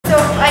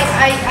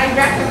I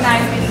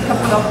recognize with a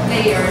couple of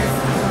players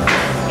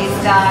is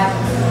that,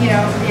 you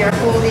know, they are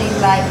holding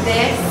like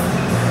this,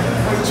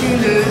 or too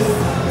loose,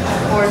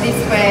 or this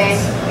way,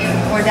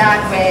 or that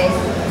way,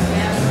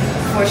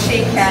 for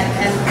shakehand.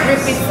 And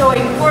grip is so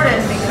important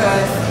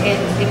because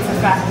it's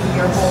affecting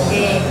your whole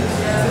game.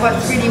 So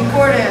what's really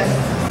important,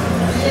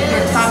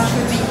 your thumb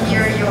should be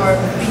here, your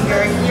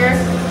finger here,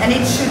 and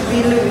it should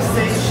be loose,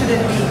 so it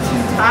shouldn't be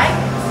too tight.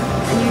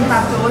 And you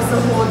have to also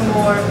hold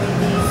more with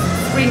these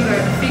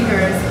fingers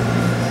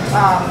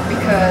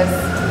because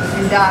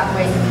in that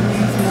way you can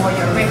use more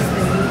your wrist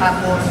and you have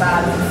more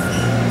balance.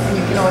 And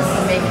you can also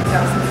make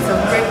adjustments. So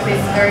grip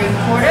is very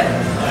important.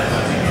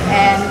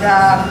 And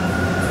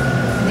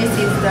this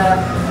is the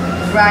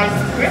right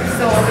grip,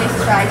 so always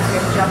try to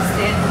adjust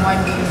it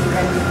when you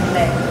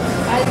play.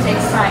 It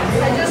takes time.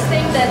 I just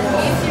think that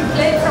if you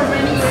play for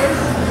many years,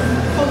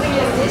 holding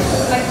like this,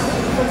 like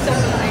for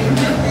example, I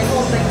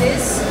hold like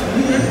this,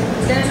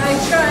 then I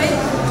tried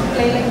to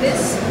play like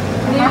this,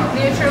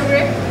 neutral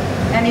grip,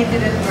 and it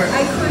didn't work.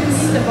 I couldn't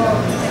hit the ball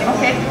anymore.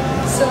 Okay.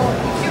 So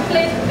if you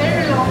play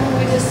very long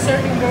with a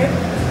certain grip,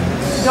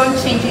 don't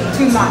change it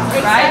too much,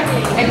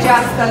 exactly. Right?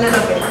 Adjust a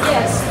little bit.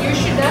 Yes, you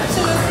should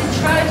absolutely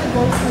try to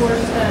go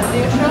towards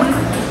neutral,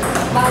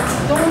 but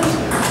don't,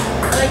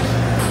 like,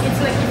 it's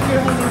like if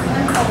you're holding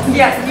pen.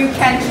 Yes, you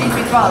can change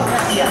it well.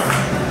 Yes,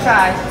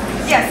 try.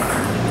 Yes.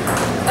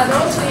 But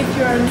also if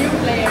you're a new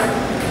player,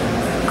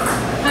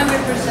 100%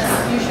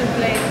 you should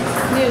play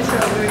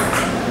neutral grip.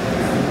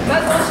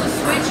 But also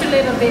switch a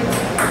little bit.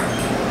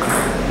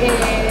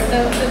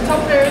 The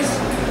top players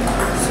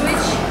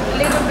switch a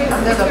little bit.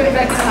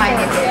 Back and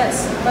tiny forth. bit.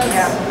 Yes, but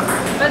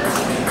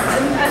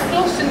as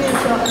close to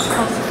neutral as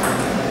possible.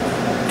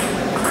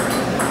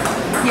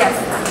 Yes,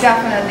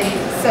 definitely.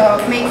 So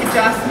make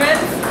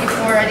adjustments. If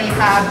you already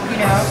have, you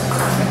know,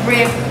 a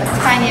grip, a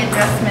tiny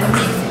adjustment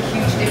makes a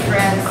huge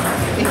difference.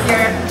 If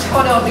you're a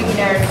total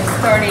beginner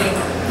starting,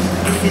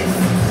 this is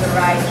the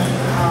right,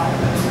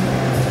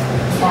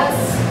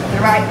 the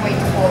right way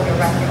to hold your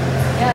racket.